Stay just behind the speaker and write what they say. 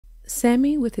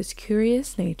Sammy, with his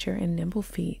curious nature and nimble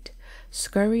feet,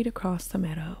 scurried across the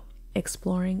meadow,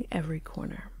 exploring every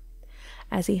corner.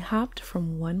 As he hopped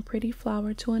from one pretty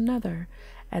flower to another,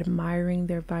 admiring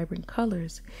their vibrant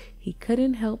colors, he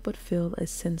couldn't help but feel a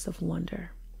sense of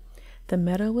wonder. The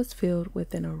meadow was filled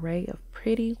with an array of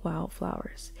pretty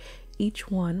wildflowers,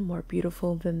 each one more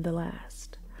beautiful than the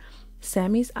last.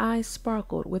 Sammy's eyes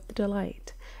sparkled with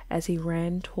delight as he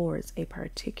ran towards a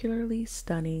particularly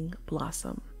stunning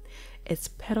blossom, its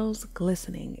petals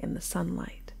glistening in the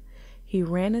sunlight. He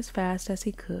ran as fast as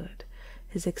he could,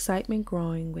 his excitement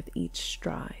growing with each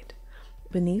stride.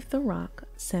 Beneath the rock,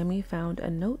 Sammy found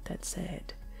a note that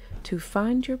said, "To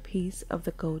find your piece of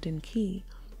the golden key,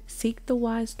 seek the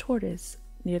wise tortoise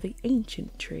near the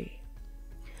ancient tree."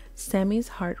 Sammy's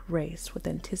heart raced with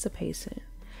anticipation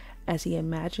as he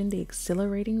imagined the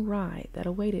exhilarating ride that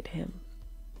awaited him.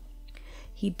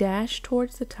 He dashed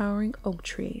towards the towering oak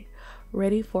tree,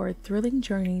 ready for a thrilling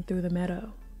journey through the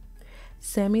meadow.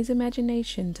 Sammy's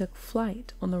imagination took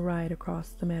flight on the ride across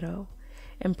the meadow,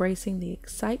 embracing the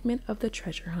excitement of the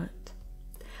treasure hunt.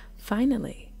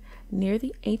 Finally, near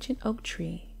the ancient oak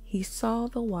tree, he saw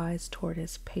the wise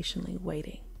tortoise patiently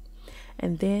waiting.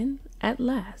 And then, at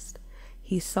last,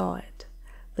 he saw it,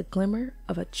 the glimmer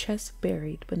of a chest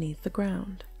buried beneath the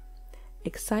ground.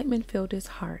 Excitement filled his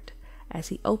heart as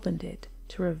he opened it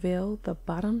to reveal the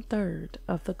bottom third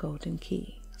of the golden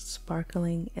key,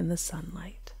 sparkling in the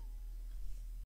sunlight.